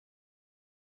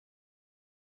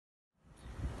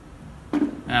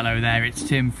Hello there, it's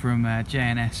Tim from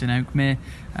J&S in Oakmere,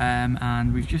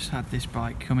 and we've just had this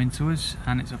bike come into us,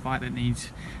 and it's a bike that needs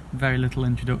very little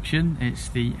introduction. It's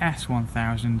the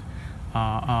S1000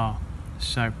 RR.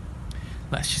 So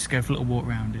let's just go for a little walk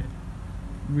around it.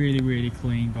 Really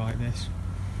clean bike this,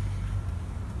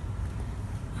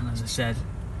 and as I said,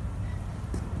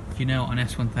 if you know what an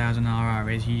S1000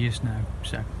 RR is, you just know.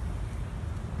 So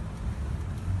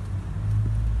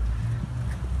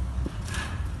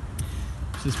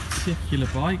this particular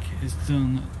bike is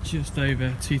done just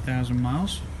over 2,000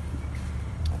 miles.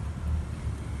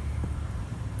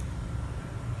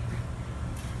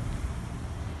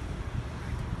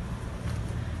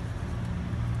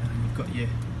 And you've got your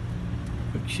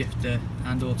quick shifter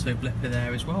and auto blipper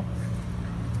there as well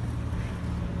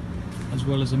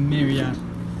as a myriad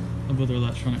of other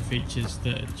electronic features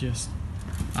that are just,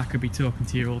 I could be talking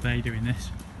to you all day doing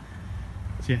this.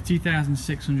 So yeah,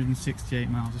 2,668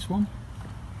 miles this one.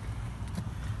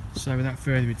 So without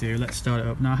further ado, let's start it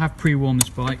up. Now I have pre-warmed this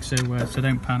bike, so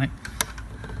don't panic.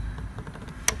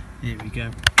 Here we go.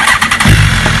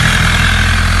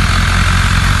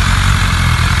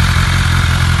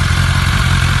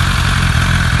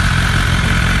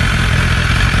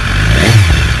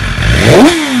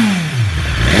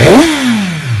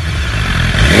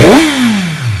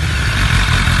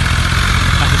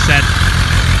 As I said,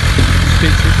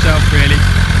 speaks for itself really.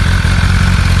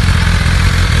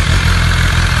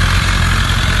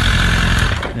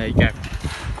 There you go.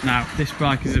 Now this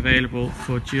bike is available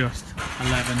for just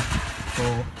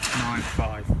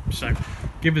 $11,495. So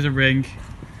give us a ring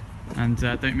and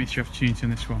don't miss your opportunity on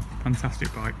this one.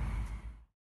 Fantastic bike.